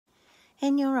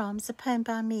In your arms, a poem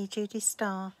by me, Judy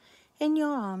Starr. In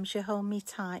your arms you hold me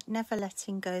tight, never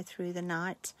letting go through the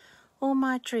night. All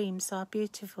my dreams are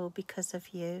beautiful because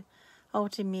of you,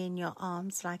 holding me in your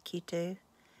arms like you do.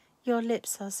 Your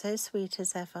lips are so sweet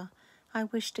as ever, I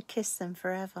wish to kiss them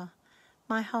forever.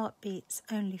 My heart beats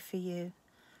only for you,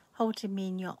 holding me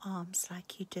in your arms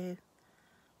like you do.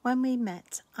 When we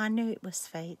met, I knew it was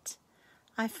fate.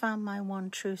 I found my one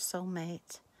true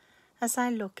soulmate. As I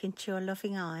look into your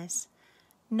loving eyes,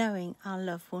 knowing our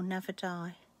love will never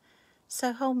die.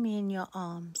 So hold me in your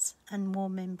arms and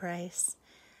warm embrace,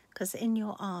 'cause in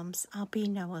your arms I'll be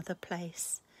no other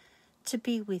place. To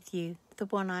be with you, the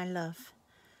one I love,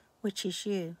 which is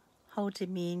you,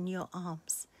 holding me in your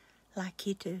arms like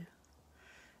you do.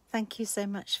 Thank you so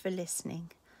much for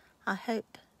listening. I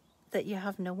hope that you're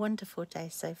having a wonderful day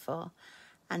so far,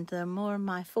 and there are more of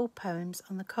my full poems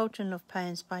on the Cauldron Love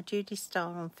Poems by Judy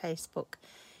Starr on Facebook.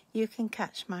 You can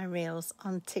catch my reels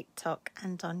on TikTok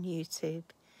and on YouTube.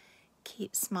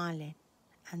 Keep smiling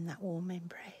and that warm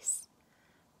embrace.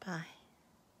 Bye.